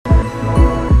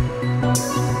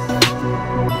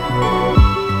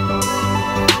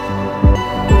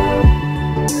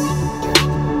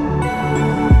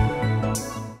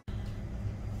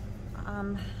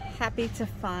to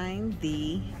find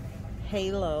the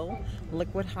Halo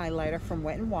liquid highlighter from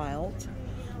Wet n Wild.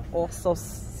 Also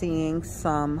seeing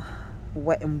some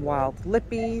Wet n Wild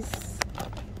lippies.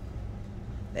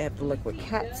 They have the liquid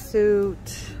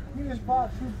catsuit,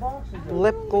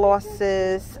 lip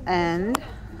glosses, and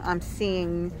I'm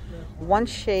seeing one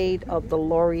shade of the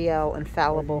L'Oreal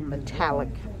Infallible Metallic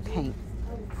Paint.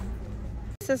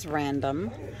 This is random.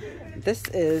 This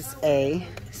is a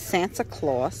Santa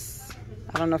Claus.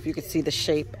 I don't know if you can see the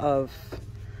shape of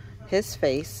his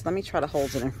face. Let me try to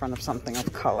hold it in front of something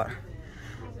of color.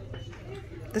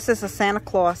 This is a Santa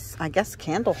Claus, I guess,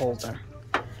 candle holder.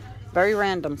 Very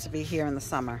random to be here in the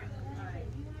summer.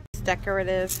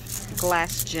 Decorative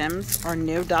glass gems are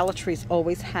new. Dollar Tree's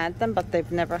always had them, but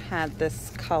they've never had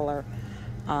this color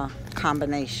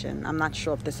combination. I'm not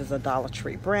sure if this is a Dollar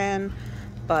Tree brand,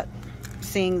 but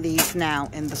seeing these now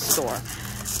in the store.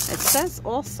 It says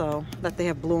also that they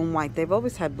have blue and white. They've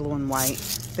always had blue and white.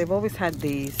 They've always had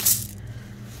these,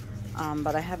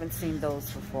 but I haven't seen those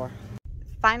before.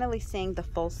 Finally seeing the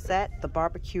full set, the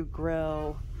barbecue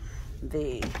grill,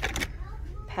 the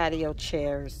patio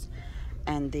chairs,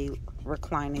 and the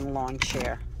reclining lawn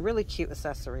chair. Really cute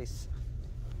accessories.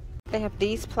 They have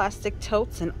these plastic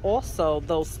totes and also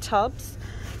those tubs.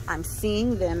 I'm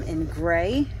seeing them in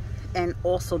gray and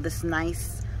also this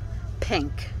nice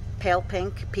pink, pale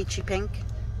pink, peachy pink.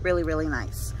 Really, really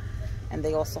nice. And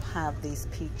they also have these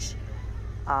peach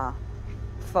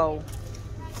faux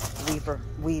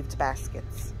weaved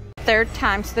baskets. Third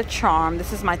time's the charm.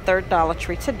 This is my third Dollar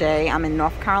Tree today. I'm in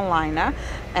North Carolina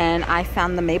and I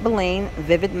found the Maybelline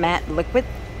Vivid Matte Liquid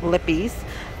Lippies.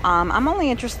 I'm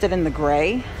only interested in the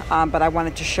gray, but I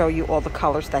wanted to show you all the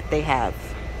colors that they have.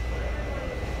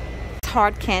 This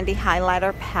hard candy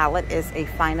highlighter palette is a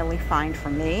finally find for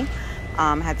me.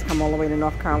 I had to come all the way to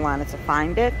North Carolina to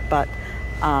find it, but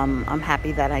I'm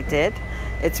happy that I did.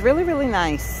 It's really, really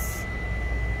nice.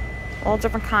 All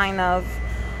different kind of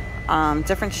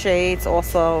different shades.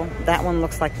 Also, that one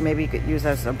looks like maybe you could use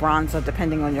as a bronzer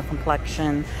depending on your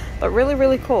complexion, but really,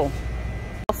 really cool.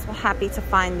 Also happy to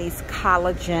find these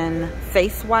collagen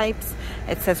face wipes.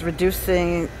 It says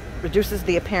reduces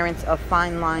the appearance of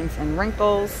fine lines and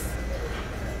wrinkles.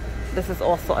 This is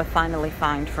also a finally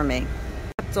find for me.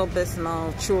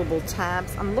 Pepto-Bismol chewable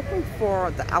tabs. I'm looking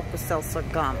for the Alka-Seltzer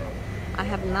gum. I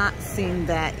have not seen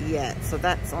that yet, so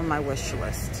that's on my wish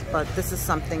list, but this is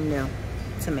something new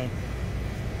to me.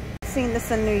 I've seen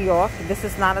this in New York. This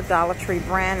is not a Dollar Tree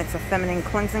brand. It's a feminine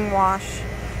cleansing wash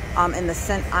in the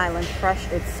Scent Island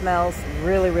Fresh. It smells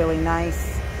really, really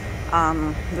nice.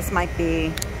 This might be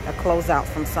a closeout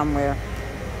from somewhere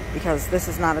because this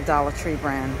is not a Dollar Tree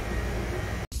brand.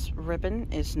 This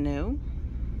ribbon is new.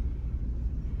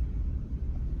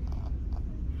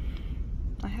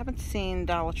 I haven't seen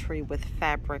Dollar Tree with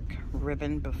fabric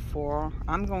ribbon before.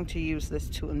 I'm going to use this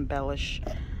to embellish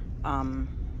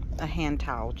a hand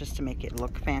towel just to make it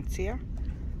look fancier.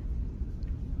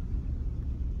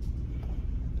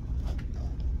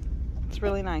 It's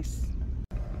really nice.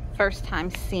 First time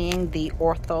seeing the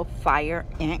Ortho Fire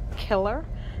Ant Killer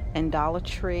in Dollar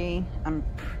Tree. I'm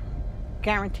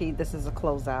guaranteed this is a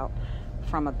closeout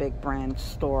from a big brand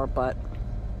store, but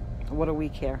what do we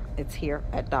care? It's here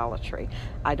at Dollar Tree.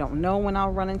 I don't know when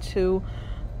I'll run into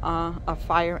a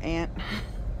fire ant,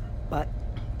 but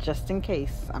just in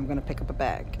case, I'm gonna pick up a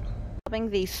bag.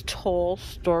 Loving these tall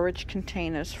storage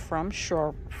containers from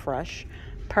Shore Fresh.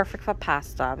 Perfect for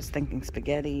pasta. I was thinking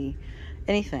spaghetti,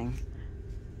 anything.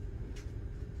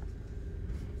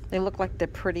 They look like they're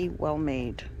pretty well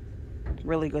made.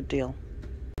 Really good deal.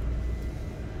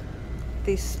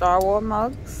 These Star Wars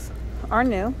mugs are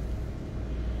new.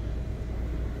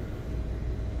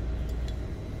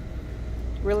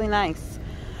 Really nice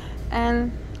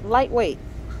and lightweight,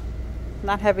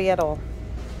 not heavy at all.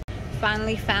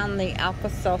 Finally found the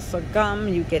Alka-Seltzer gum.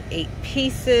 You get 8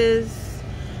 pieces.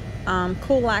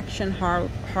 Cool action,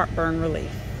 heartburn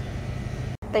relief.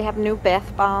 They have new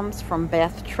bath bombs from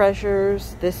Bath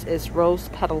Treasures. This is Rose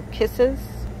Petal Kisses,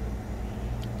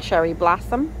 Cherry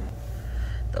Blossom.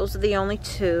 Those are the only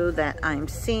 2 that I'm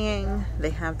seeing. They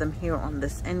have them here on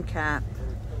this end cap.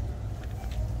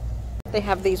 They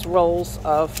have these rolls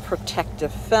of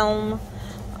protective film.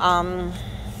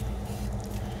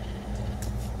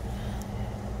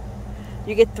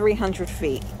 You get 300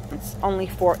 feet. It's only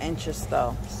 4 inches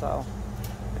though, so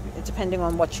depending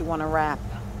on what you want to wrap,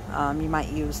 you might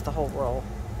use the whole roll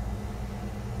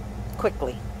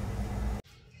quickly.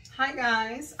 Hi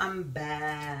guys, I'm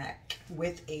back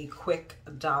with a quick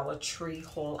Dollar Tree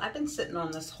haul. I've been sitting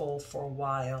on this haul for a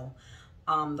while.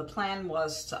 The plan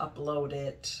was to upload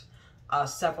it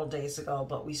several days ago,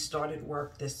 but we started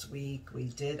work this week. We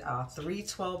did 3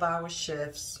 12-hour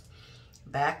shifts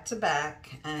back to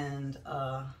back, and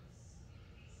I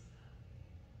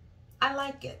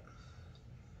like it.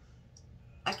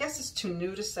 I guess it's too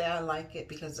new to say I like it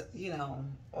because, you know,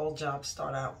 all jobs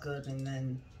start out good and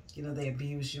then, you know, they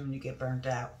abuse you and you get burnt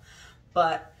out.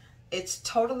 But it's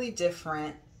totally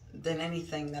different than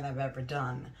anything that I've ever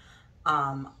done.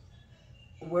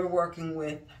 We're working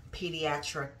with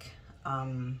pediatric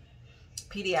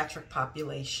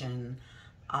population,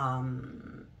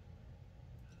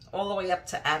 all the way up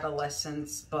to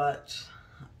adolescents, but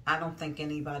I don't think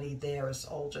anybody there is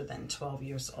older than 12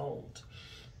 years old.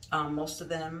 Most of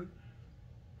them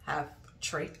have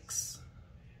trachs.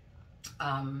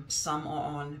 Some are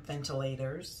on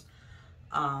ventilators.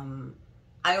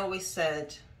 I always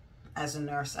said, as a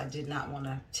nurse, I did not want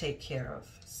to take care of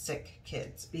sick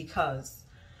kids because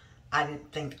I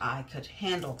didn't think I could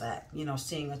handle that, you know,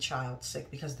 seeing a child sick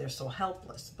because they're so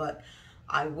helpless. But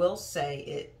I will say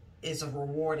it is a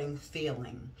rewarding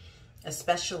feeling,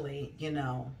 especially, you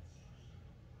know,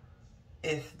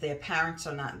 if their parents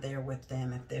are not there with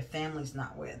them, if their family's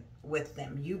not with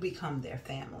them, you become their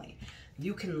family.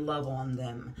 You can love on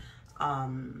them.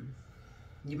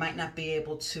 You might not be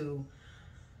able to,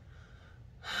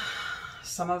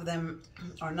 some of them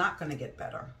are not going to get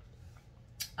better.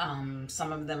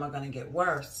 Some of them are going to get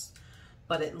worse,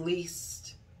 but at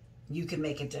least you can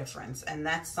make a difference. And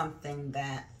that's something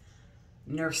that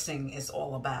nursing is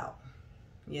all about.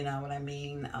 You know what I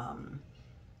mean?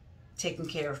 Taking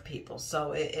care of people.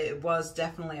 So it was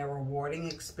definitely a rewarding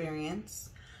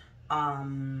experience.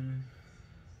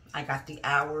 I got the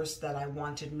hours that I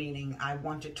wanted, meaning I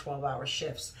wanted 12-hour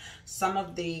shifts. Some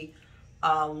of the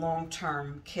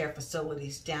long-term care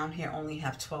facilities down here only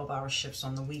have 12-hour shifts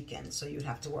on the weekend, so you'd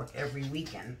have to work every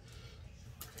weekend,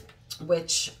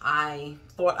 which I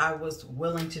thought I was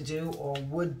willing to do or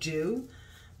would do,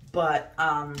 but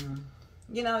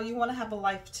you know, you want to have a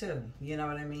life too, you know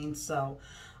what I mean? So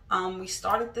we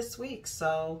started this week,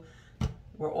 so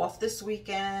we're off this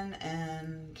weekend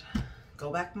and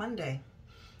go back Monday.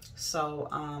 So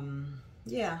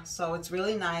yeah, so it's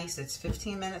really nice. It's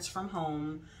 15 minutes from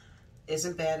home.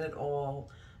 Isn't bad at all.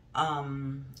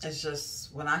 It's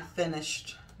just when I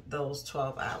finished those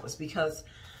 12 hours, because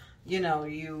you know,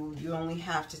 you only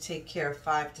have to take care of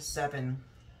 5 to 7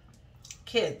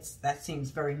 kids. That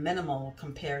seems very minimal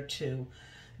compared to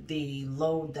the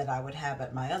load that I would have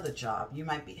at my other job. You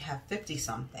might have 50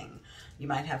 something, you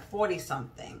might have 40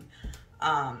 something.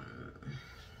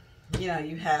 You know,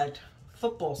 you had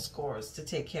football scores to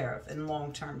take care of in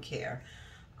long-term care.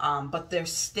 But they're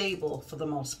stable for the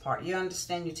most part. You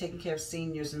understand, you're taking care of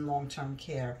seniors in long-term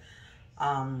care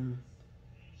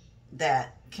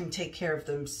that can take care of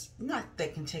them, not they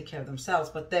can take care of themselves,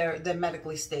 but they're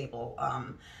medically stable.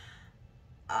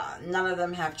 None of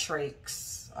them have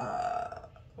trachs,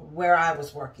 where I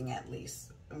was working, at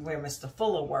least. Where Mr.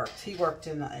 Fuller worked, he worked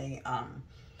in a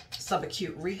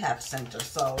subacute rehab center,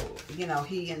 so you know,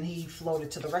 he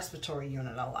floated to the respiratory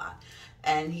unit a lot.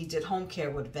 And he did home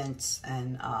care with vents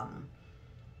and,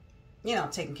 you know,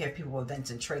 taking care of people with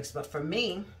vents and trachs. But for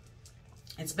me,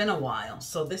 it's been a while.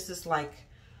 So this is like,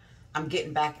 I'm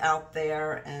getting back out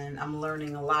there and I'm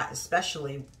learning a lot,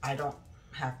 especially I don't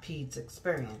have peds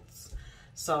experience.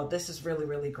 So this is really,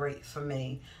 really great for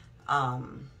me,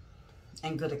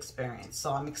 and good experience.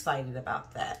 So I'm excited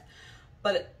about that.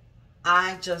 But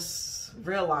I just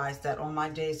realized that on my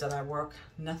days that I work,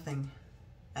 nothing,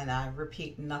 and I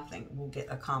repeat, nothing will get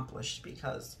accomplished,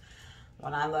 because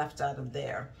when I left out of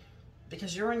there,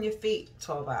 because you're on your feet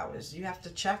 12 hours, you have to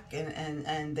check,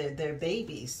 and they're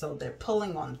babies, so they're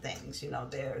pulling on things, you know,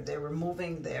 they're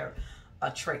removing their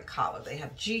trach collar, they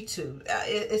have G-tube,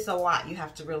 it's a lot, you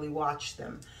have to really watch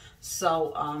them.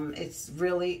 So it's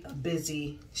really a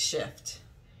busy shift.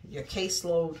 Your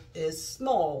caseload is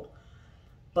small,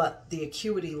 but the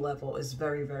acuity level is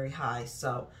very, very high.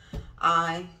 So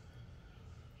I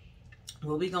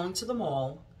will be going to the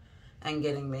mall and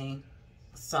getting me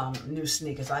some new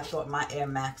sneakers. I thought my Air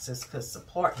Maxes could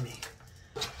support me,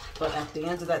 but at the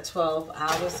end of that 12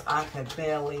 hours, I could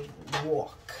barely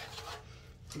walk.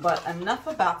 But enough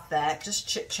about that, just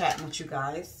chit-chatting with you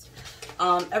guys.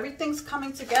 Everything's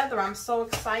coming together. I'm so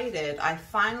excited. I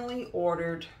finally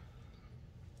ordered.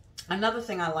 Another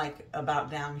thing I like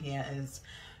about down here is,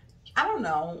 I don't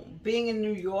know, being in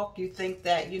New York, you think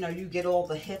that, you know, you get all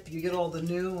the hip, you get all the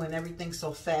new and everything's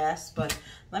so fast. But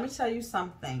let me tell you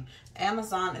something.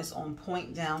 Amazon is on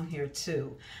point down here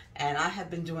too. And I have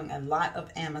been doing a lot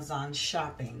of Amazon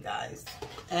shopping, guys.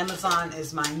 Amazon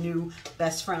is my new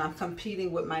best friend. I'm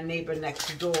competing with my neighbor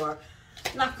next door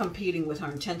not competing with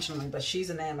her intentionally, but she's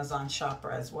an Amazon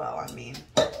shopper as well. I mean,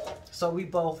 so we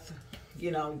both,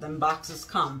 you know, them boxes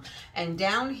come. And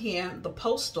down here, the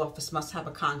post office must have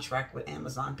a contract with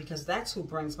Amazon, because that's who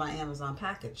brings my Amazon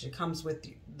package. It comes with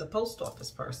the post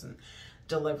office person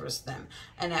delivers them.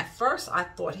 And at first I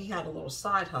thought he had a little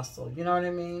side hustle, you know what I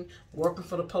mean? Working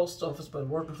for the post office, but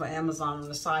working for Amazon on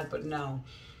the side. But no,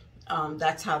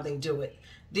 that's how they do it.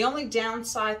 The only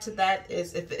downside to that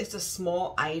is if it's a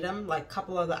small item, like a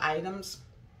couple other items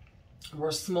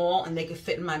were small and they could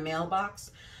fit in my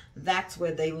mailbox, that's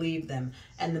where they leave them.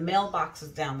 And the mailbox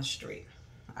is down the street.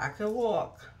 I could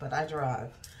walk, but I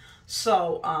drive.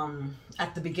 So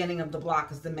at the beginning of the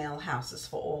block is the mail houses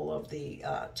for all of the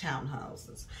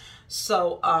townhouses.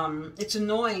 So it's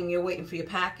annoying. You're waiting for your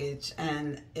package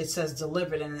and it says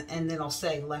delivered, and then it'll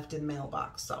say left in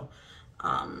mailbox. So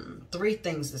 3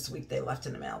 things this week they left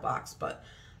in the mailbox. But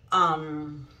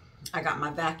I got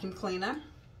my vacuum cleaner.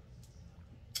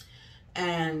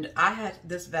 And I had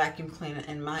this vacuum cleaner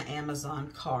in my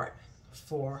Amazon cart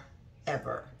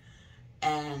forever.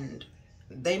 And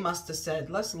they must have said,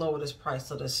 let's lower this price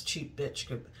so this cheap bitch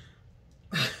could...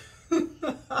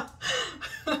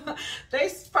 They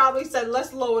probably said,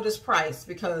 let's lower this price,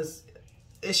 because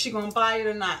is she going to buy it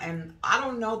or not? And I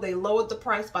don't know. They lowered the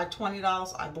price by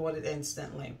 $20. I bought it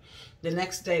instantly. The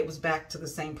next day it was back to the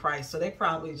same price. So they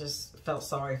probably just felt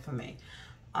sorry for me.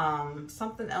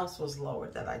 Something else was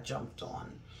lowered that I jumped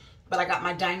on. But I got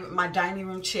my dining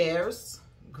room chairs.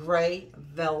 Gray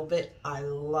velvet. I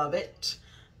love it.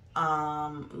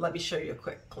 Let me show you a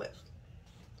quick clip.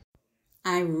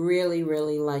 I really,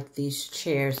 really like these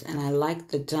chairs, and I like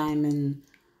the diamond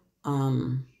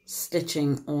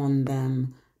stitching on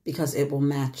them because it will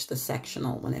match the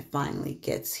sectional when it finally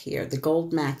gets here. The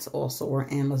gold mats also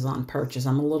were Amazon purchase.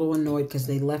 I'm a little annoyed because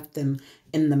they left them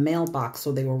in the mailbox,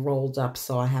 so they were rolled up,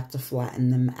 so I have to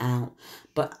flatten them out.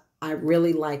 But I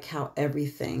really like how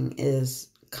everything is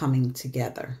coming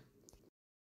together.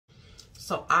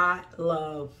 So I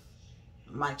love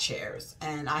my chairs,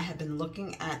 and I have been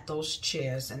looking at those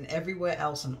chairs and everywhere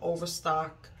else in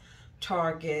Overstock,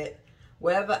 Target,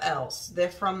 wherever else. They're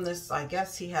from this, I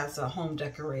guess he has a home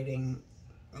decorating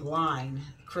line,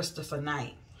 Christopher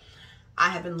Knight. I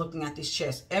have been looking at these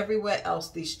chairs. Everywhere else,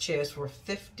 these chairs were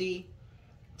 $50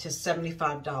 to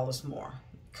 $75 more.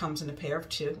 Comes in a pair of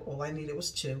 2. All I needed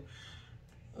was 2.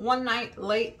 One night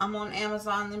late, I'm on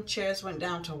Amazon. Them chairs went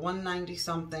down to $190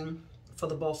 something for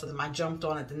the both of them. I jumped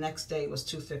on it. The next day it was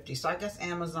 $250. So I guess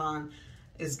Amazon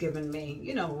is giving me,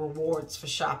 you know, rewards for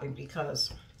shopping,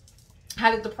 because how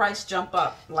did the price jump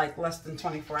up like less than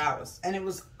 24 hours? And it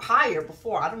was higher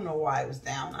before. I don't know why it was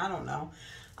down. I don't know.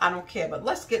 I don't care. But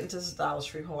let's get into this Dollar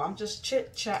Tree haul. I'm just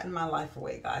chit-chatting my life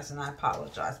away, guys, and I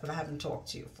apologize, but I haven't talked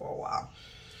to you for a while.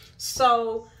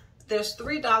 So there's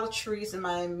 3 Dollar Trees in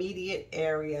my immediate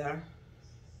area.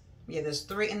 Yeah, there's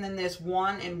 3, and then there's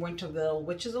 1 in Winterville,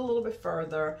 which is a little bit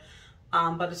further,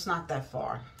 but it's not that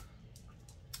far.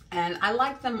 And I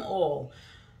like them all.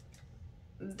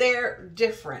 They're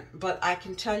different, but I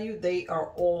can tell you they are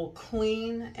all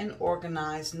clean and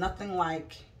organized. Nothing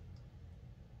like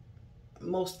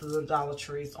most of the Dollar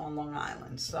Trees on Long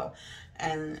Island. So,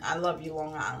 and I love you,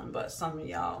 Long Island, but some of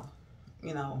y'all,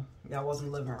 you know, y'all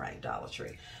wasn't living right, Dollar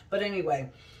Tree. But anyway,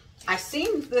 I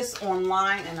seen this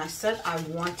online and I said I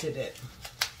wanted it,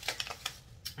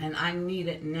 and I need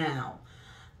it now.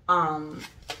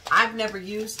 I've never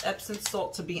used Epsom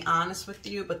salt, to be honest with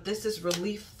you, but this is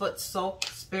Relief Foot Soak,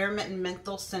 Spearmint and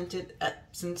Menthol Scented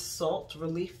Epsom Salt,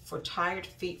 relief for tired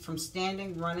feet from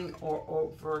standing, running, or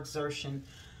overexertion.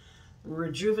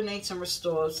 Rejuvenates and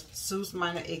restores, soothes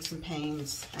minor aches and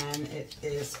pains, and it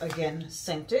is, again,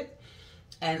 scented.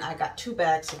 And I got 2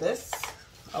 bags of this,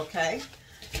 okay?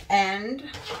 And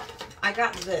I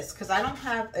got this because I don't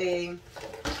have a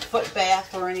foot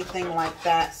bath or anything like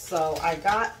that, so I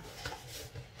got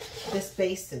this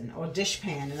basin or dish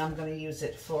pan, and I'm going to use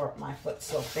it for my foot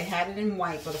soap. They had it in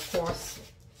white, but of course,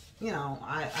 you know,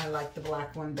 I like the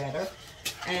black one better.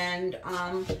 And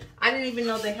I didn't even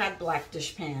know they had black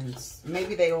dish pans.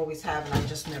 Maybe they always have, and I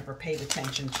just never paid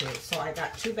attention to it. So I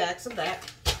got 2 bags of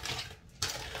that.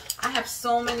 I have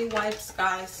so many wipes,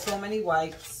 guys, so many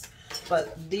wipes,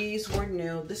 but these were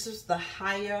new. This is the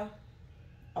Hyaluronic.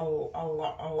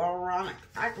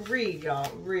 Read, y'all,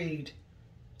 read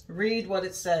what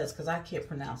it says, because I can't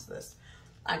pronounce this.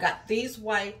 I got these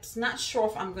wipes. Not sure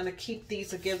if I'm going to keep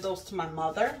these or give those to my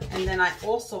mother. And then I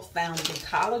also found the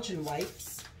collagen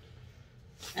wipes.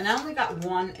 And I only got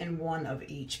 1 and 1 of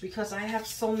each because I have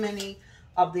so many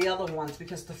of the other ones,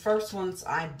 because the first ones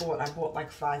I bought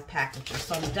like 5 packages.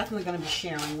 So I'm definitely going to be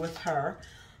sharing with her.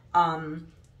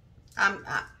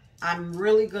 I'm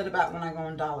really good about when I go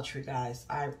in Dollar Tree, guys.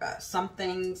 Some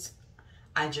things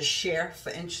I just share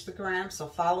for Instagram. So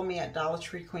follow me at Dollar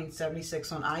Tree Queen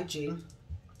 76 on IG.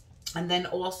 And then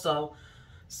also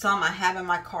some I have in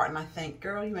my cart and I think,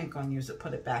 girl, you ain't gonna use it,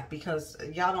 put it back, because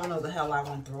y'all don't know the hell I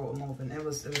went through with moving. It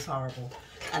was horrible.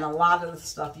 And a lot of the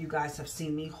stuff you guys have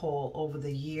seen me haul over the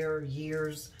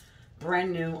years,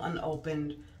 brand new,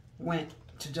 unopened, went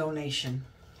to donation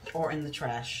or in the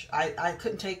trash. I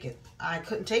couldn't take it. I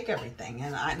couldn't take everything,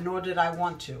 and nor did I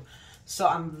want to. So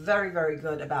I'm very, very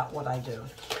good about what I do.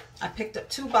 I picked up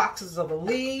 2 boxes of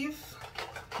Aleve.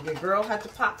 Your girl had to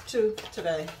pop 2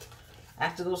 today.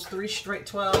 After those 3 straight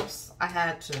 12s, I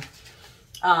had to.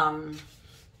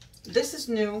 This is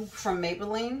new from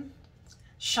Maybelline.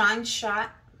 Shine Shot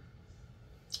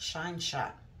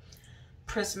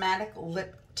Prismatic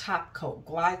Lip Top Coat.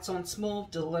 Glides on smooth,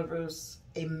 delivers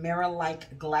a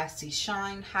mirror-like glassy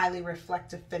shine. Highly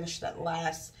reflective finish that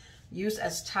lasts. Use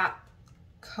as top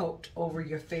coat over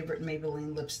your favorite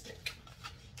Maybelline lipstick.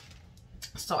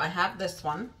 So I have this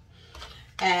one.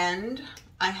 And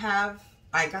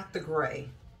I got the gray.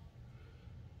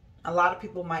 A lot of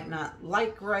people might not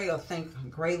like gray or think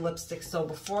gray lipstick. So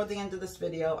before the end of this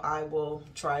video, I will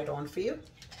try it on for you.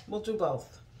 We'll do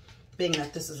both, being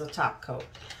that this is a top coat.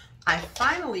 I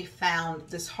finally found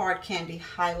this Hard Candy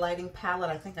highlighting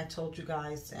palette. I think I told you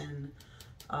guys in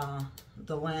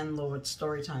the Landlord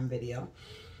Storytime video.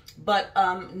 But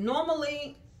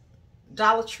normally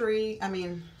Dollar Tree,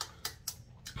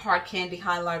 Hard Candy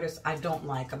highlighters, I don't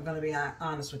like. I'm going to be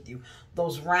honest with you.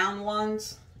 Those round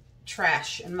ones,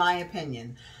 trash, in my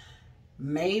opinion.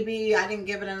 Maybe I didn't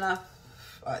give it enough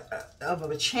of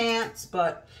a chance,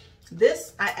 but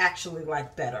this I actually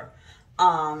like better.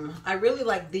 I really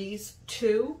like these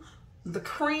 2. The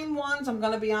cream ones, I'm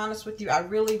going to be honest with you, I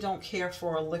really don't care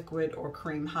for a liquid or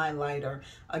cream highlighter.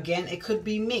 Again, it could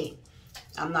be me.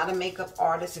 I'm not a makeup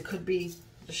artist. It could be,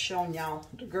 just showing y'all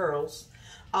the girls.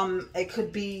 It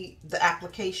could be the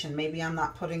application. Maybe I'm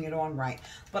not putting it on right.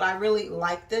 But I really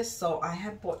like this, so I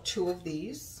have bought 2 of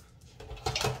these.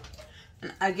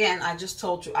 And again, I just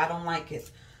told you I don't like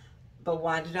it. But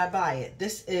why did I buy it?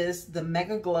 This is the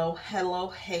Mega Glow Hello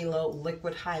Halo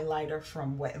Liquid Highlighter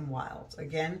from Wet n Wild.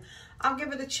 Again, I'll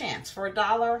give it a chance. For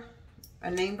 $1,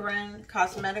 a name brand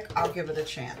cosmetic, I'll give it a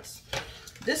chance.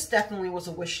 This definitely was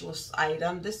a wish list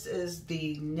item. This is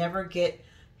the Never Get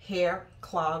Hair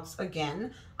Clogs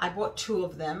Again. I bought 2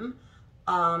 of them.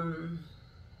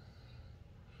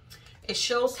 It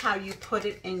shows how you put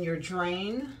it in your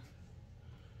drain.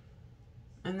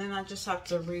 And then I just have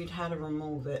to read how to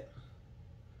remove it.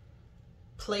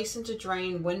 Place into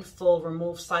drain when full.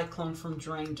 Remove cyclone from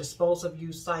drain. Dispose of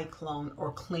used cyclone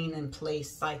or clean and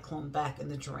place cyclone back in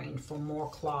the drain for more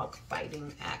clog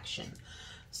fighting action.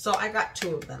 So I got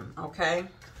 2 of them, okay?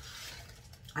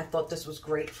 I thought this was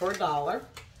great for $1.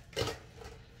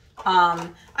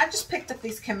 I just picked up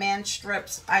these command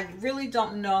strips. I really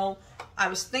don't know. I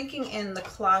was thinking in the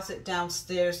closet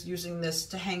downstairs using this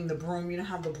to hang the broom. You know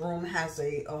how the broom has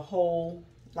a hole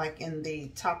like in the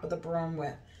top of the broom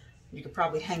where you could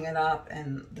probably hang it up,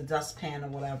 and the dustpan or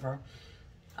whatever.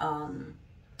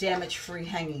 Damage-free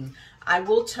hanging. I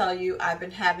will tell you, I've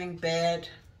been having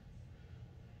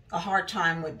a hard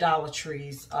time with Dollar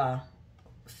Tree's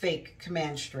fake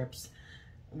command strips.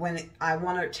 When I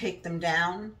want to take them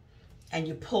down and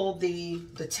you pull the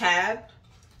tab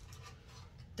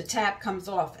comes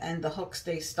off and the hook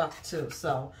stays stuck too.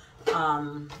 So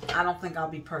I don't think I'll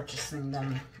be purchasing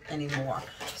them anymore.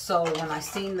 So when I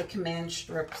seen the command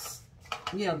strips,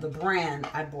 you know, the brand,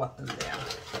 I bought them there.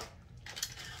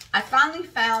 I finally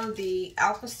found the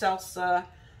Alka-Seltzer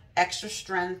Extra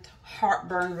Strength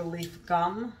Heartburn Relief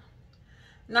Gum.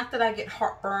 Not that I get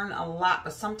heartburn a lot,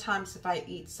 but sometimes if I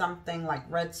eat something like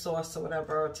red sauce or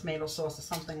whatever, or tomato sauce or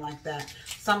something like that,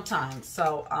 sometimes.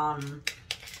 So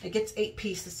it gets 8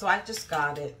 pieces, so I just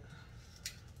got it.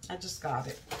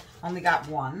 Only got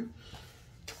 1.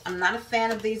 I'm not a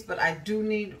fan of these, but I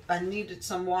needed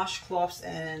some washcloths,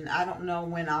 and I don't know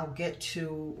when I'll get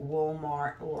to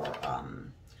Walmart or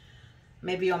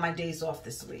maybe on my days off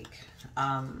this week.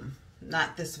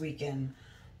 Not this weekend,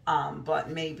 but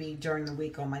maybe during the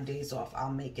week on my days off, I'll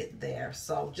make it there.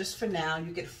 So just for now,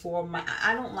 you get 4 of my,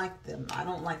 I don't like them. I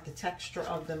don't like the texture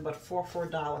of them, but for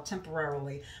 $1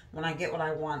 temporarily, when I get what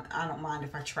I want, I don't mind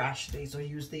if I trash these or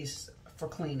use these for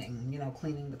cleaning, you know,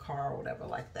 cleaning the car or whatever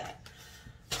like that.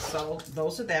 So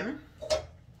those are them.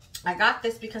 I got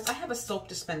this because I have a soap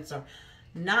dispenser,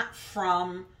 not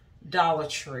from Dollar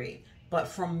Tree, but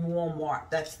from Walmart.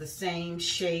 That's the same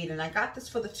shade, and I got this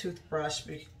for the toothbrush,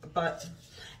 but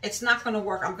it's not going to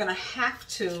work. I'm going to have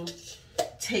to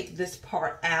take this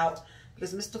part out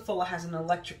because Mr. Fuller has an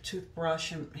electric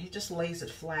toothbrush and he just lays it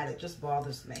flat. It just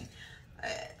bothers me.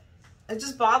 It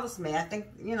just bothers me. I think,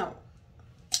 you know,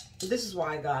 this is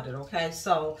why I got it, okay?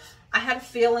 So I had a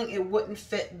feeling it wouldn't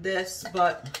fit this,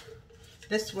 but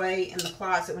this way in the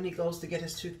closet when he goes to get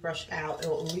his toothbrush out,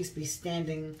 it'll at least be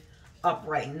standing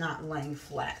upright and not laying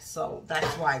flat. So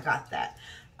that's why I got that.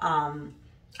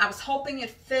 I was hoping it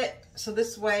fit so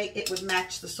this way it would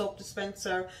match the soap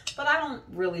dispenser, but I don't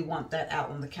really want that out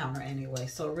on the counter anyway,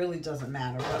 so it really doesn't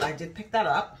matter. But I did pick that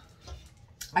up.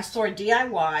 I saw a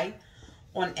DIY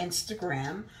on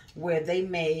Instagram where they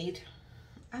made,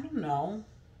 I don't know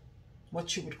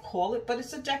what you would call it, but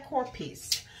it's a decor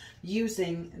piece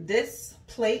using this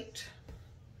plate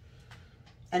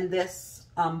and this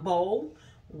bowl.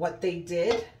 What they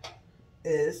did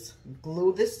is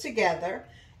glue this together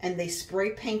and they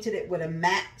spray painted it with a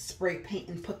matte spray paint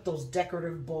and put those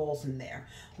decorative balls in there.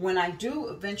 When I do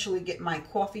eventually get my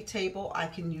coffee table, I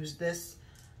can use this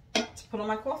to put on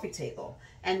my coffee table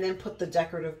and then put the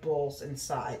decorative balls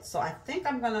inside. So I think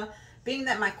I'm gonna, being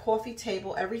that my coffee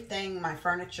table, everything, my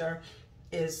furniture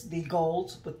is the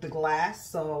gold with the glass,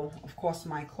 so of course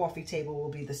my coffee table will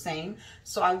be the same.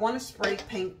 So I want to spray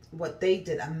paint what they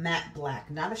did, a matte black,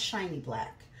 not a shiny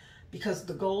black, because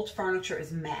the gold furniture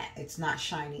is matte, it's not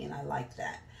shiny, and I like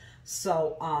that.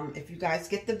 So if you guys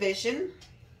get the vision,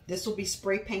 this will be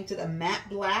spray painted a matte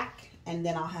black, and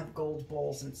then I'll have gold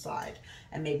balls inside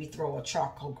and maybe throw a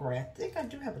charcoal gray. I think I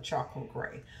do have a charcoal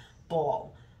gray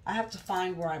ball. I have to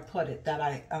find where I put it that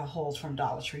I hold from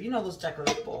Dollar Tree. You know those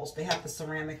decorative balls, they have the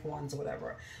ceramic ones or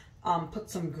whatever.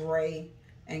 Put some gray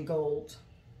and gold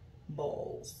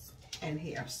balls in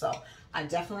here. So I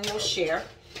definitely will share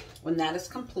when that is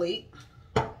complete.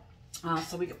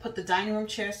 So we can put the dining room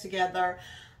chairs together.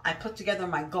 I put together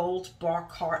my gold bar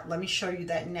cart. Let me show you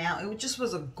that now. It just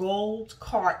was a gold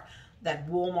cart that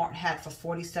Walmart had for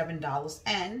 $47,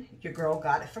 and your girl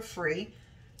got it for free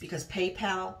because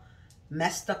PayPal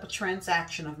messed up a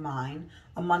transaction of mine,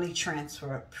 a money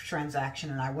transfer transaction,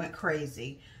 and I went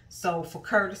crazy. So for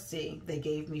courtesy, they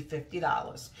gave me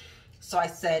 $50. So I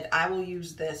said, I will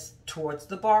use this towards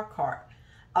the bar cart.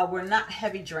 We're not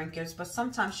heavy drinkers, but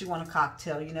sometimes you want a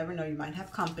cocktail. You never know, you might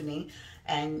have company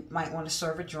and might want to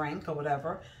serve a drink or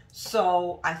whatever.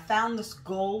 So I found this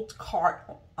gold cart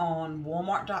on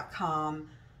Walmart.com.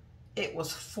 It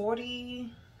was $47,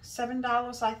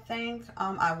 I think.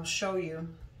 I will show you.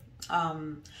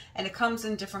 And it comes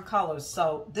in different colors.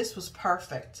 So this was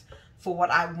perfect for what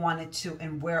I wanted to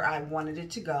and where I wanted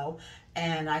it to go.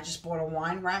 And I just bought a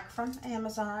wine rack from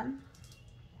Amazon.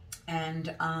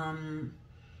 And I'm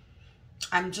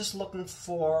just looking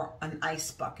for an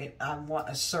ice bucket. I want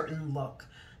a certain look.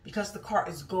 Because the cart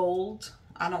is gold,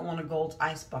 I don't want a gold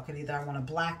ice bucket either. I want a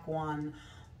black one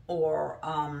or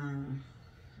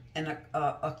and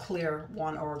a clear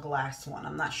one or a glass one.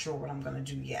 I'm not sure what I'm going to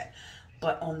do yet.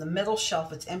 But on the middle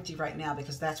shelf, it's empty right now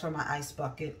because that's where my ice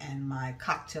bucket and my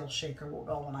cocktail shaker will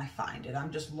go when I find it. I'm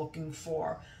just looking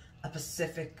for a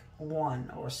specific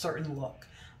one or a certain look.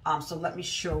 So let me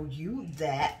show you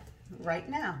that right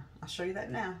now. I'll show you that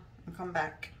now and come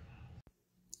back.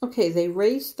 Okay, they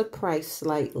raised the price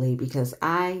slightly because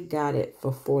I got it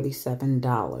for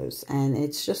 $47. And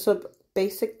it's just a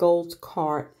basic gold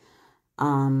cart.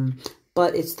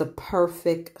 But it's the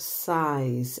perfect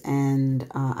size, and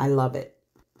I love it.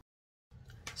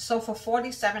 So for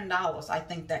 $47, I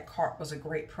think that cart was a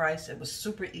great price. It was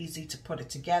super easy to put it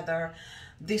together.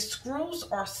 The screws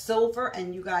are silver,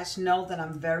 and you guys know that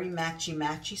I'm very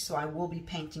matchy-matchy, so I will be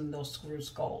painting those screws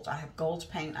gold. I have gold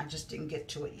paint. I just didn't get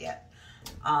to it yet.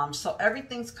 So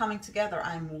everything's coming together.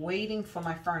 I'm waiting for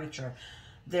my furniture.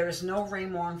 There is no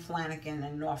Raymore and Flanagan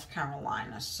in North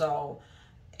Carolina, so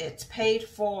it's paid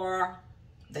for.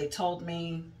 They told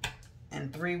me in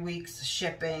 3 weeks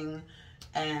shipping,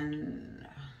 and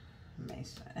it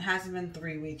hasn't been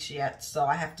 3 weeks yet, so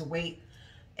I have to wait.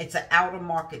 It's an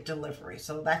out-of-market delivery,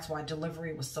 so that's why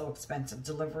delivery was so expensive.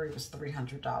 Delivery was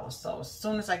 $300. So as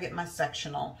soon as I get my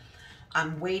sectional,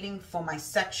 I'm waiting for my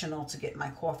sectional to get my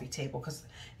coffee table because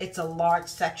it's a large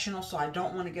sectional, so I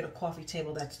don't want to get a coffee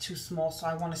table that's too small. So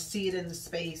I want to see it in the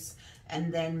space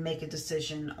and then make a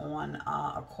decision on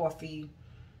a coffee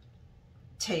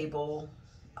table.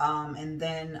 And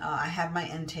then I have my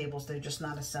end tables. They're just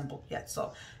not assembled yet.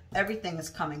 So everything is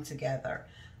coming together.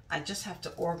 I just have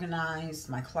to organize.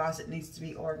 My closet needs to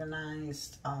be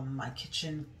organized. My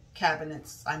kitchen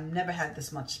cabinets. I've never had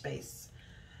this much space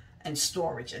and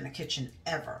storage in the kitchen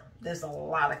ever. There's a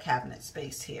lot of cabinet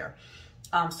space here.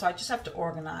 So I just have to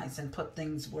organize and put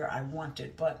things where I want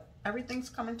it, but everything's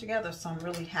coming together, so I'm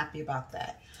really happy about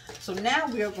that. So now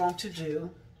we are going to do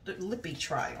the lippy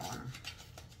try on.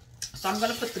 So I'm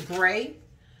going to put the gray,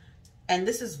 and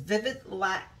this is Vivid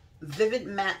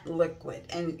Matte Liquid,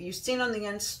 and you've seen on the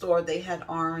in-store they had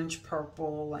orange,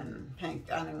 purple, and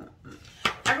pink.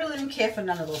 I really didn't care for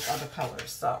none of those other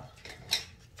colors, so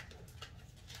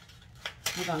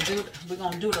we're gonna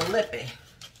do the lippy.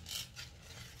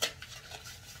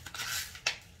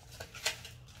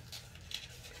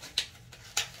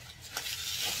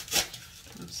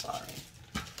 I'm sorry.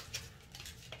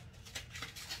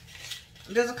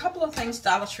 There's a couple of things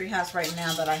Dollar Tree has right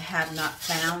now that I have not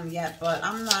found yet, but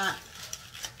I'm not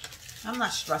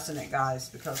stressing it, guys,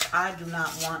 because I do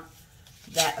not want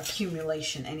that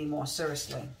accumulation anymore.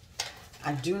 Seriously,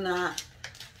 I do not.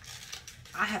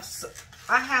 I have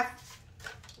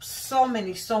so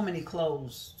many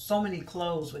clothes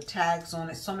with tags on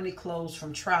it, so many clothes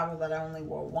from travel that I only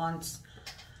wore once.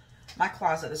 My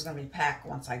closet is going to be packed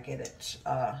once I get it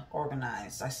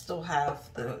organized. I still have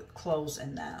the clothes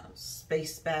in the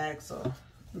space bags, or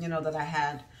that I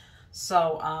had.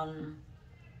 So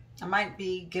I might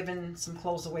be giving some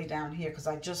clothes away down here, because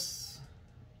I just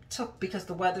took, because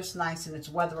the weather's nice and it's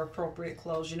weather appropriate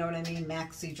clothes, you know what I mean,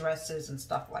 maxi dresses and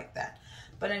stuff like that.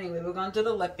 But anyway, we're gonna do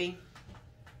the lippy.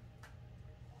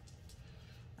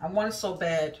 I want it so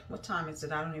bad. What time is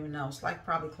it? I don't even know. It's like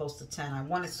probably close to 10. I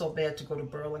want it so bad to go to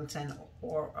Burlington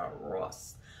or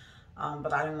Ross,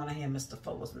 but I didn't want to hear Mr.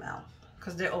 Fuller's mouth,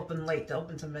 because they're open late. They're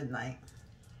open to midnight.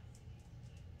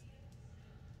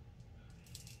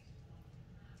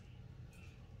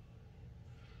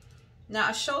 Now,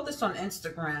 I showed this on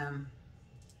Instagram,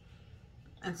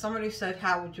 and somebody said,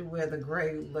 how would you wear the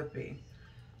gray lippy?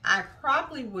 I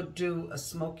probably would do a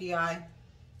smoky eye.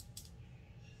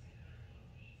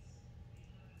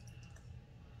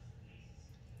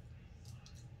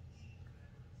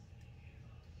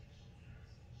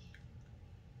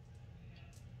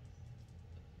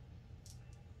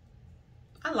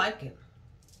 I like it.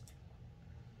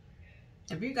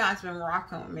 If you guys been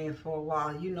rocking with me for a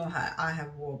while, you know how I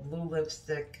have wore blue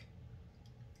lipstick.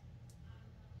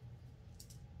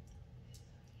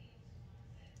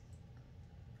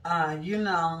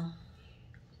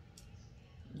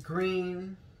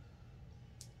 Green.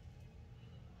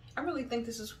 I really think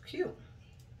this is cute.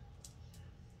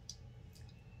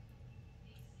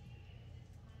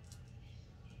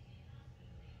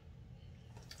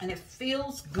 And it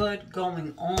feels good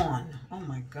going on. Oh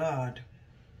my God.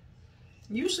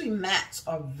 Usually mattes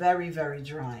are very, very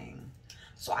drying.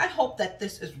 So I hope that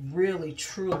this is really,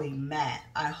 truly matte.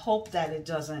 I hope that it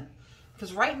doesn't,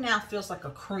 because right now it feels like a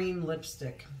cream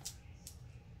lipstick.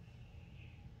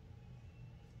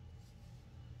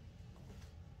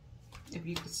 If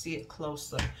you could see it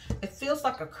closer. It feels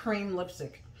like a cream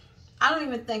lipstick. I don't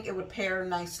even think it would pair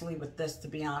nicely with this, to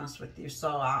be honest with you.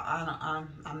 So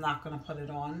I'm not going to put it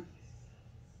on,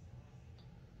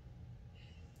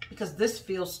 because this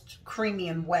feels creamy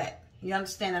and wet. You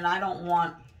understand? And I don't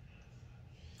want...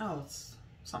 Oh, it's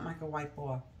something I can wipe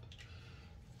off.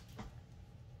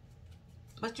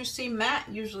 But you see, matte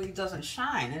usually doesn't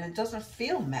shine, and it doesn't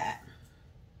feel matte.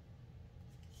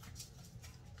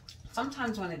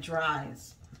 Sometimes when it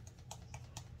dries,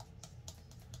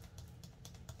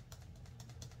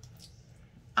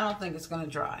 I don't think it's going to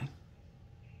dry.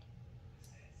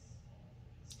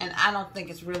 And I don't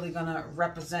think it's really going to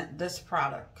represent this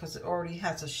product, because it already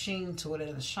has a sheen to it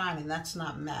and a shine, and that's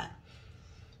not matte.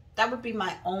 That would be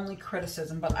my only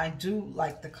criticism, but I do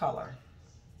like the color.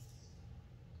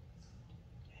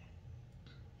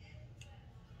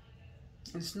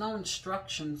 There's no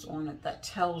instructions on it that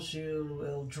tells you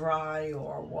it'll dry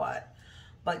or what.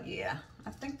 But yeah, I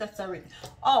think that's everything.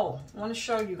 Oh, I want to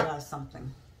show you guys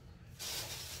something.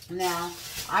 Now,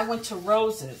 I went to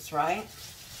Rose's, right?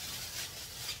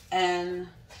 And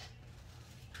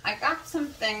I got some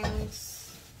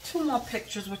things, 2 more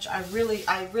pictures, which I really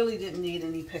didn't need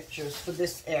any pictures for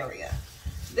this area.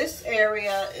 This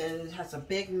area has a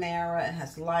big mirror, it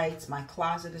has lights, my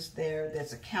closet is there,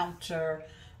 there's a counter,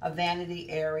 a vanity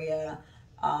area.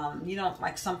 You know,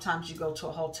 like sometimes you go to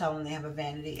a hotel and they have a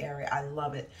vanity area. I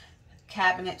love it.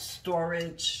 Cabinet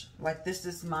storage, like this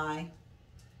is my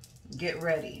get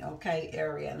ready, okay,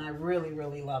 area, and I really,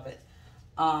 really love it.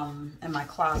 And my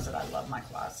closet, I love my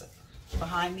closet.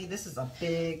 Behind me, this is a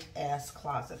big ass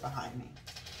closet behind me.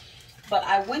 But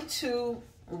I went to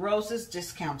Rose's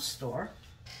discount store,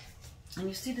 and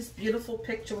you see this beautiful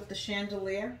picture with the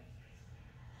chandelier?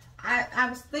 I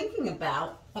was thinking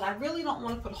about, but I really don't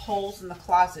want to put holes in the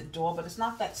closet door, but it's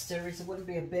not that serious. It wouldn't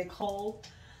be a big hole.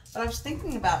 But I was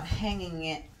thinking about hanging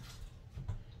it.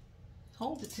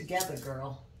 Hold it together,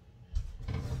 girl.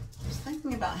 I was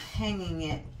thinking about hanging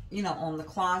it, you know, on the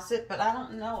closet, but I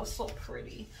don't know. It's so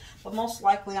pretty. But most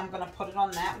likely I'm going to put it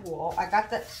on that wall. I got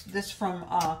this from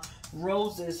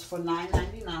Roses for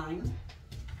 $9.99.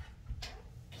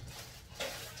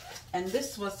 And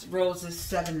this was Roses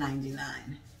 $7.99.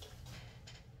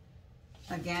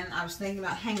 Again, I was thinking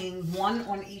about hanging one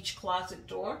on each closet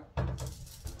door.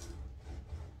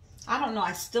 I don't know.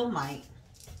 I still might.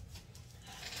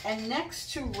 And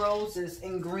next to Roses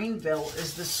in Greenville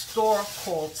is the store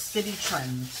called City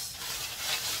Trends.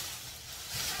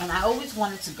 And I always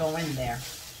wanted to go in there.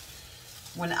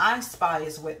 When I Spy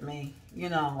is with me, you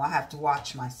know, I have to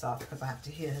watch myself because I have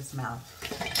to hear his mouth.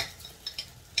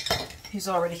 He's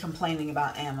already complaining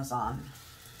about Amazon.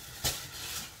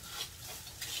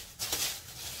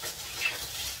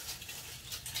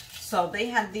 So they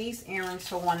had these earrings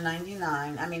for $1.99.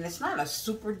 I mean, it's not a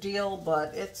super deal,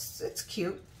 but it's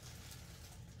cute.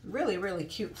 Really, really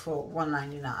cute for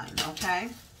 $1.99, okay?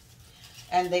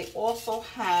 And they also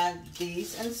had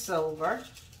these in silver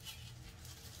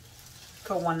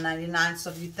for $1.99. So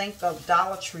if you think of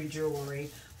Dollar Tree jewelry,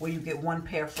 where you get one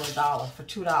pair for $1, for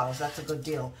 $2, that's a good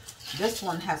deal. This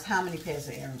one has how many pairs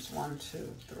of earrings? 1,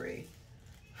 2, 3,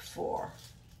 4,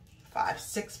 5,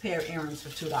 6 pair of earrings for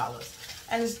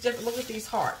 $2. And it's different. Look at these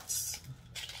hearts.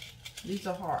 These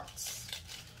are hearts.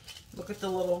 Look at the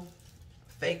little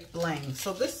fake bling.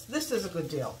 So this is a good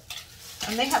deal.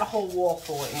 And they had a whole wall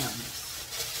full of earrings.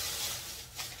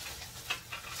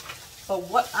 But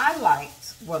what I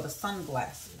liked were the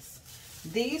sunglasses.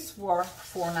 These were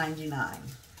 $4.99.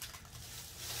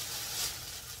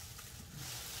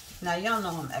 Now y'all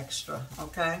know I'm extra,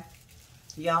 okay?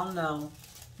 Y'all know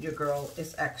your girl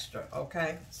is extra,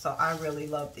 okay? So I really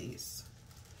love these.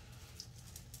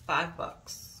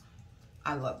 $5.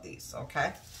 I love these,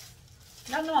 okay?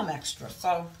 Y'all know I'm extra,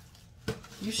 so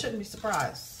you shouldn't be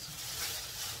surprised.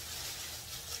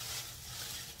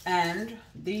 And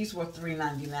these were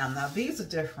 $3.99. Now these are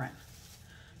different.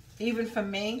 Even for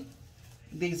me,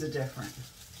 these are different.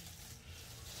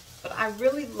 But I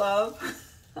really love,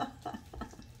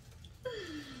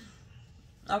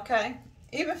 okay,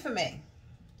 even for me.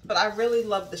 But I really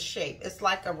love the shape. It's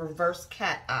like a reverse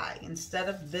cat eye. Instead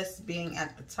of this being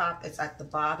at the top, it's at the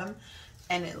bottom.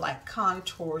 And it like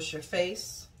contours your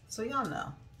face. So y'all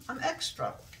know, I'm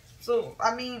extra. So,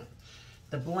 I mean,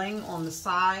 the bling on the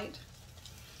side,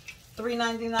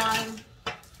 $3.99.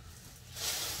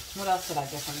 What else did I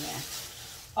get from there?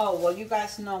 Oh, well, you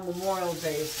guys know Memorial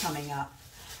Day is coming up.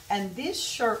 And this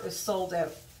shirt is sold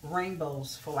at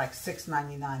Rainbows for like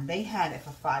 $6.99. They had it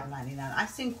for $5.99. I've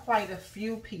seen quite a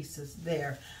few pieces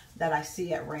there that I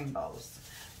see at Rainbows.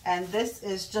 And this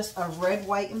is just a red,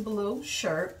 white, and blue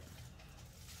shirt.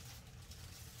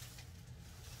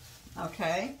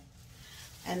 Okay.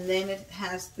 And then it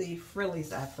has the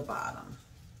frillies at the bottom.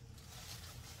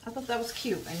 I thought that was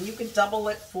cute. And you could double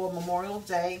it for Memorial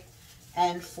Day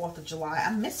and 4th of July.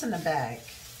 I'm missing a bag.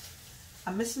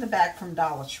 I'm missing a bag from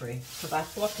Dollar Tree because I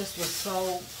thought this was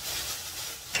so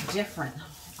different.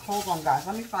 Hold on, guys.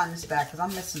 Let me find this bag because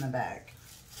I'm missing a bag.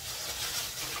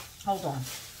 Hold on.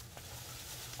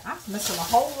 I was missing a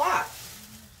whole lot.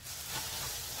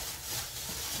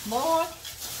 Lord.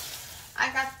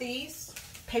 I got these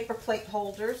paper plate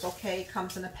holders. Okay, it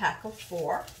comes in a pack of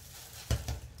 4.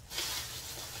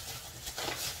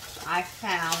 I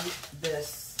found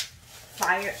this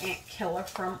fire ant killer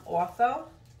from Ortho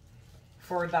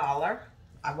for $1.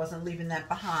 I wasn't leaving that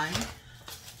behind.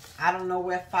 I don't know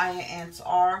where fire ants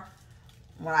are.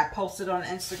 When I posted on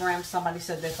Instagram, somebody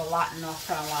said there's a lot in North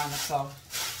Carolina, so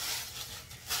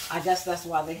I guess that's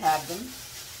why they have them.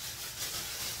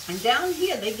 And down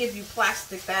here, they give you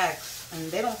plastic bags,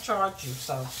 and they don't charge you,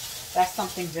 so that's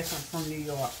something different from New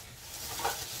York.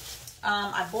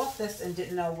 I bought this and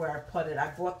didn't know where I put it.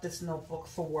 I bought this notebook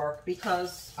for work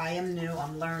because I am new.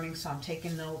 I'm learning, so I'm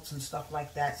taking notes and stuff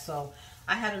like that. So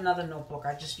I had another notebook.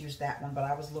 I just used that one, but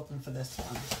I was looking for this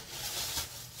one.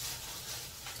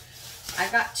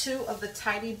 I got 2 of the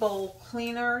Tidy Bowl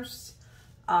cleaners.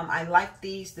 I like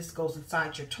these. This goes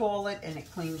inside your toilet, and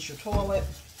it cleans your toilet.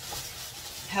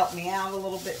 Help me out a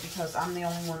little bit because I'm the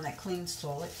only one that cleans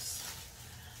toilets.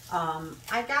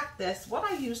 I got this. What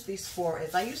I use these for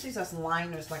is I use these as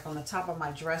liners, like on the top of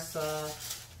my dresser.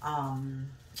 And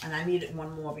I needed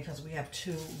one more because we have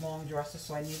 2 long dresses,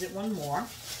 so I needed one more.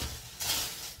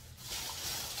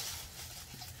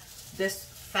 This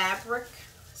fabric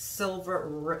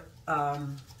silver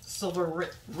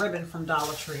ribbon from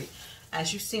Dollar Tree.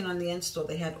 As you've seen on the in-store,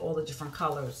 they had all the different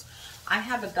colors. I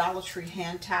have a Dollar Tree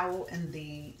hand towel in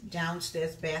the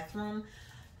downstairs bathroom,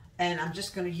 and I'm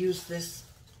just going to use this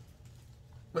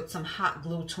with some hot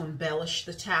glue to embellish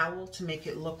the towel to make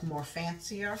it look more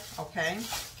fancier, okay?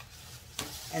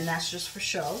 And that's just for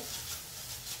show.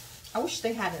 I wish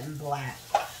they had it in black,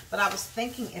 but I was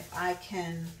thinking if I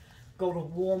can go to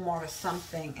Walmart or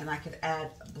something and I could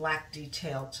add black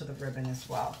detail to the ribbon as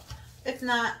well. If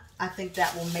not, I think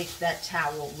that will make that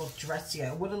towel look dressier.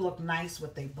 It would have looked nice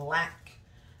with a black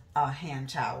hand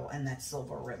towel and that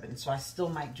silver ribbon, so I still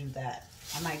might do that.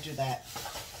 I might do that.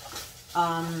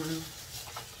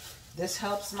 This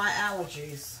helps my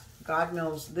allergies. God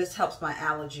knows this helps my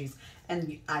allergies.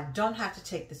 And I don't have to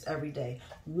take this every day.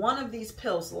 One of these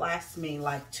pills lasts me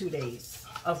like 2 days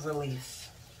of relief.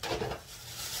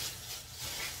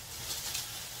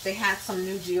 They had some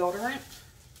new deodorant.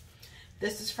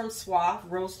 This is from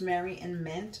Suave, rosemary and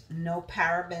mint. No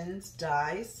parabens,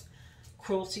 dyes,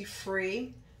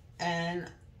 cruelty-free, and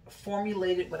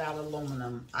formulated without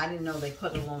aluminum. I didn't know they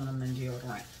put aluminum in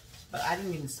deodorant, but I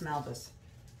didn't even smell this.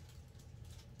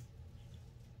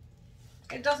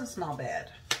 It doesn't smell bad.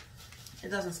 It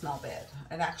doesn't smell bad.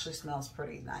 It actually smells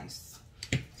pretty nice.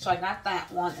 So I got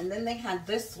that one. And then they had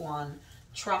this one,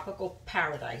 Tropical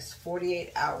Paradise,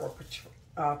 48-hour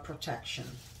protection.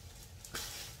 It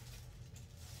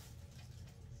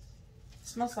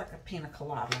smells like a pina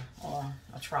colada or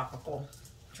a tropical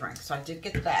drink. So I did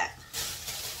get that.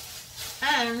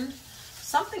 And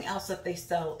something else that they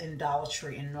sell in Dollar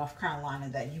Tree in North Carolina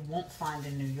that you won't find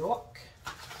in New York.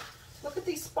 Look at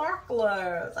these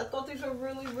sparklers. I thought these were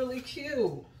really, really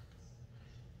cute.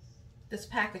 This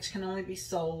package can only be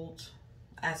sold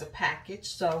as a package.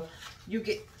 So you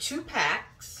get 2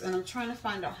 packs. And I'm trying to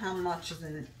find out how much is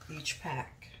in each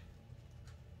pack.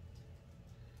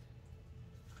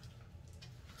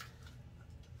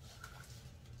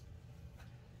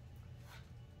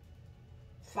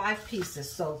 $5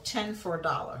 pieces. So 10 for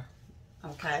 $1.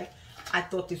 Okay. I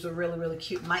thought these were really, really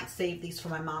cute. Might save these for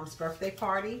my mom's birthday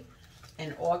party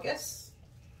in August.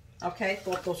 Okay,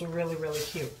 thought those were really, really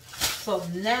cute. So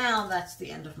now that's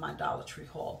the end of my Dollar Tree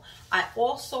haul. I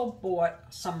also bought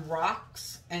some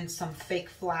rocks and some fake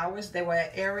flowers. They were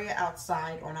an area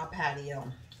outside on our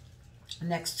patio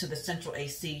next to the central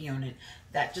AC unit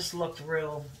that just looked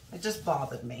real, it just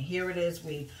bothered me. Here it is.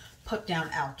 We put down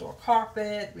outdoor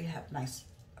carpet. We have nice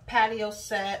patio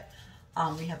set.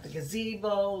 We have the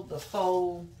gazebo, the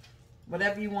faux,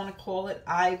 whatever you want to call it,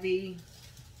 ivy,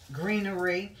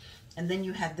 greenery, and then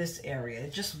you had this area.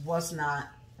 It just was not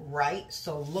right,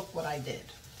 so look what I did.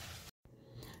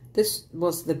 This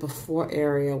was the before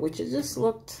area, which it just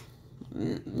looked,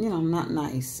 you know, not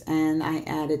nice. And I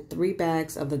added 3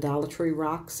 bags of the Dollar Tree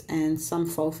rocks and some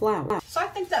faux flowers. So I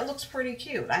think that looks pretty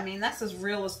cute. I mean, that's as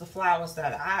real as the flowers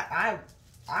that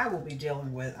I will be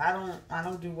dealing with. I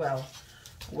don't do well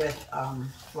with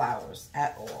flowers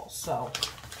at all. So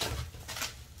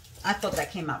I thought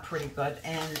that came out pretty good.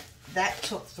 And that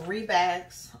took 3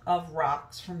 bags of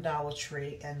rocks from Dollar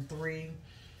Tree and 3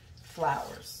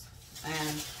 flowers.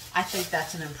 And I think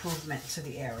that's an improvement to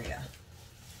the area,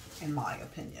 in my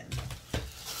opinion.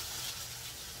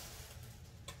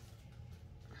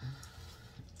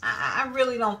 I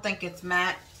really don't think it's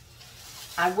matte.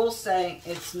 I will say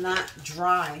it's not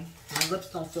dry. My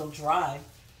lips don't feel dry.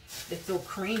 They feel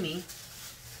creamy.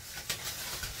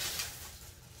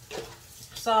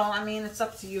 So, I mean, it's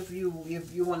up to you if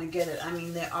you want to get it. I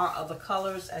mean, there are other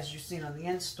colors, as you've seen on the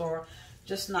in-store,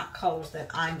 just not colors that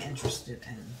I'm interested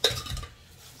in.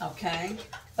 Okay?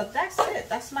 But that's it.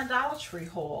 That's my Dollar Tree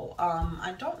haul.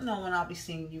 I don't know when I'll be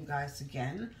seeing you guys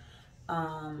again.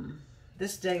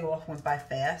 This day off went by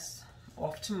fast.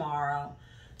 Off tomorrow.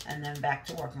 And then back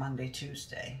to work Monday,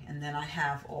 Tuesday. And then I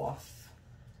have off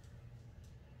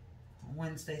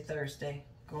Wednesday, Thursday.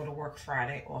 Go to work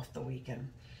Friday, off the weekend.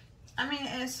 I mean,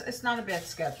 it's not a bad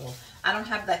schedule. I don't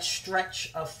have that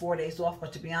stretch of 4 days off,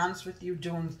 but to be honest with you,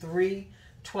 doing 3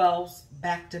 12s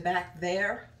back to back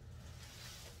there,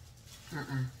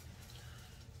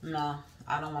 no,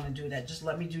 I don't want to do that. Just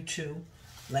let me do 2.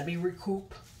 Let me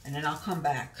recoup, and then I'll come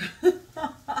back.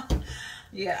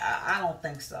 Yeah, I don't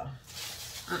think so.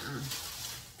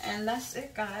 And that's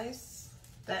it, guys.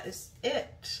 That is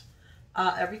it.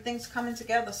 Everything's coming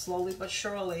together slowly but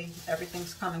surely.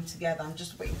 Everything's coming together. I'm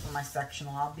just waiting for my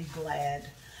sectional. I'll be glad.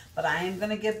 But I am going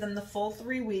to give them the full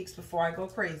 3 weeks before I go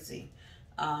crazy.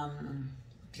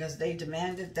 Because they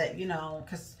demanded that, you know,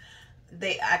 because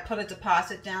I put a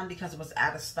deposit down because it was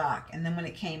out of stock. And then when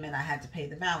it came in, I had to pay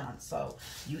the balance. So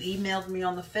you emailed me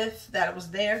on the 5th that it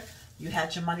was there. You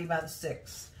had your money by the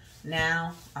 6th.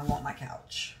 Now I want my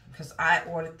couch, because I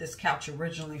ordered this couch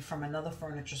originally from another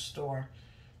furniture store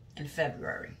in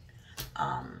February.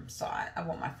 So I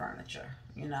want my furniture,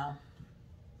 you know,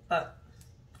 but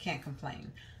can't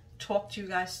complain. Talk to you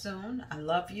guys soon. I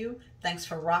love you. Thanks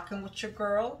for rocking with your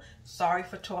girl. Sorry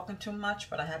for talking too much,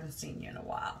 but I haven't seen you in a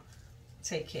while.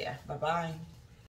 Take care. Bye-bye.